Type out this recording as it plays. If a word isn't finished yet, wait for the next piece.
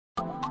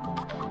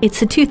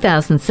It's a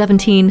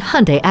 2017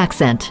 Hyundai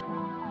Accent.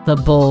 The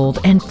bold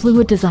and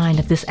fluid design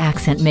of this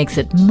Accent makes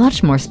it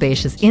much more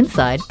spacious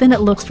inside than it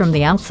looks from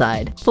the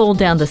outside. Fold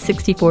down the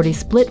 60/40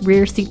 split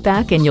rear seat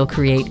back and you'll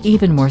create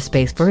even more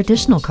space for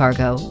additional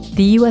cargo.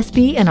 The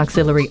USB and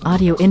auxiliary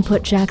audio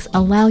input jacks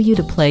allow you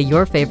to play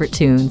your favorite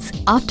tunes.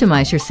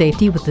 Optimize your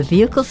safety with the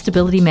Vehicle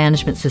Stability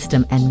Management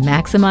System and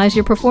maximize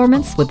your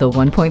performance with the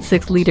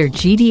 1.6-liter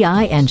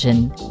GDI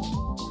engine.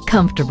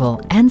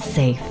 Comfortable and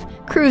safe.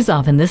 Cruise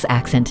off in this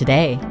Accent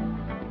today.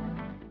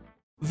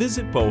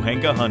 Visit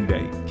Pohanka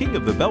Hyundai, King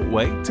of the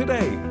Beltway,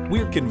 today.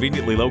 We're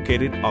conveniently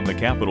located on the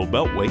Capital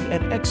Beltway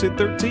at Exit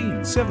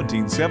 13,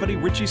 1770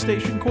 Ritchie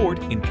Station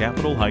Court in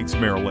Capital Heights,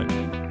 Maryland.